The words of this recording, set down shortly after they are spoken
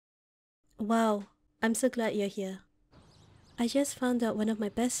Wow, I'm so glad you're here. I just found out one of my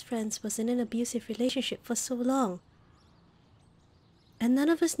best friends was in an abusive relationship for so long. And none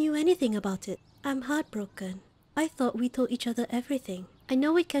of us knew anything about it. I'm heartbroken. I thought we told each other everything. I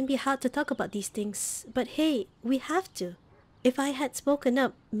know it can be hard to talk about these things, but hey, we have to. If I had spoken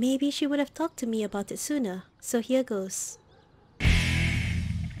up, maybe she would have talked to me about it sooner. So here goes.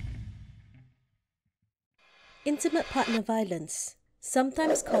 Intimate partner violence,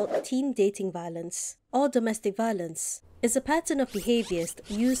 sometimes called teen dating violence or domestic violence, is a pattern of behaviors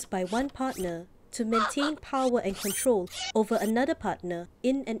used by one partner to maintain power and control over another partner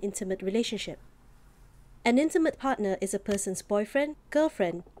in an intimate relationship. An intimate partner is a person's boyfriend,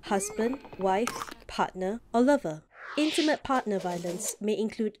 girlfriend, husband, wife, partner, or lover. Intimate partner violence may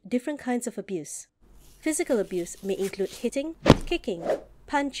include different kinds of abuse. Physical abuse may include hitting, kicking,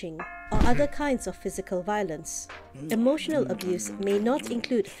 punching, or other kinds of physical violence. Emotional abuse may not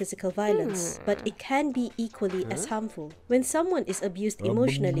include physical violence, but it can be equally as harmful. When someone is abused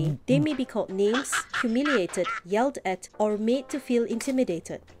emotionally, they may be called names, humiliated, yelled at, or made to feel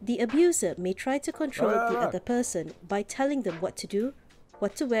intimidated. The abuser may try to control the other person by telling them what to do,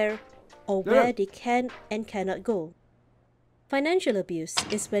 what to wear, or where they can and cannot go. Financial abuse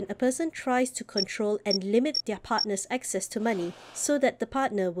is when a person tries to control and limit their partner's access to money so that the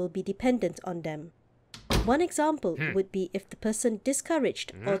partner will be dependent on them. One example would be if the person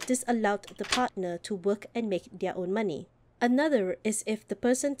discouraged or disallowed the partner to work and make their own money. Another is if the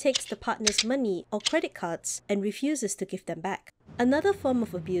person takes the partner's money or credit cards and refuses to give them back. Another form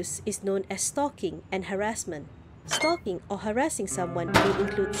of abuse is known as stalking and harassment. Stalking or harassing someone may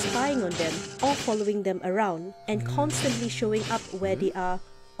include spying on them or following them around and constantly showing up where they are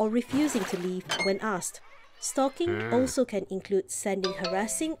or refusing to leave when asked. Stalking also can include sending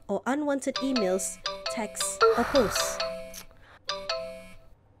harassing or unwanted emails, texts, or posts.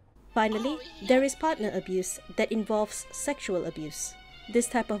 Finally, there is partner abuse that involves sexual abuse. This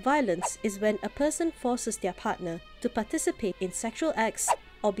type of violence is when a person forces their partner to participate in sexual acts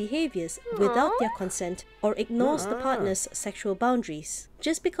or behaviors without their consent or ignores the partner's sexual boundaries.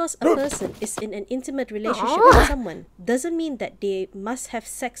 Just because a person is in an intimate relationship with someone doesn't mean that they must have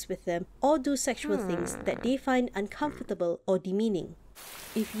sex with them or do sexual things that they find uncomfortable or demeaning.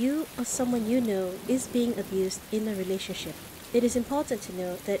 If you or someone you know is being abused in a relationship, it is important to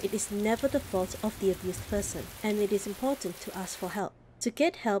know that it is never the fault of the abused person, and it is important to ask for help. To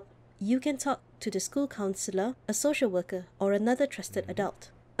get help, you can talk to the school counselor, a social worker, or another trusted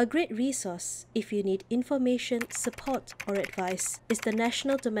adult. A great resource if you need information, support, or advice is the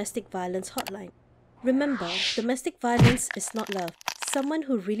National Domestic Violence Hotline. Remember, domestic violence is not love. Someone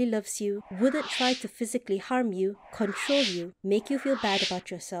who really loves you wouldn't try to physically harm you, control you, make you feel bad about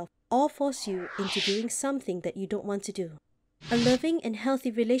yourself, or force you into doing something that you don't want to do. A loving and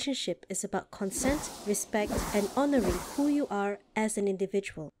healthy relationship is about consent, respect, and honoring who you are as an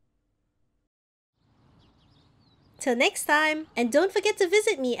individual. Till next time! And don't forget to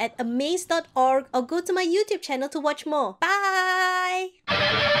visit me at amaze.org or go to my YouTube channel to watch more. Bye!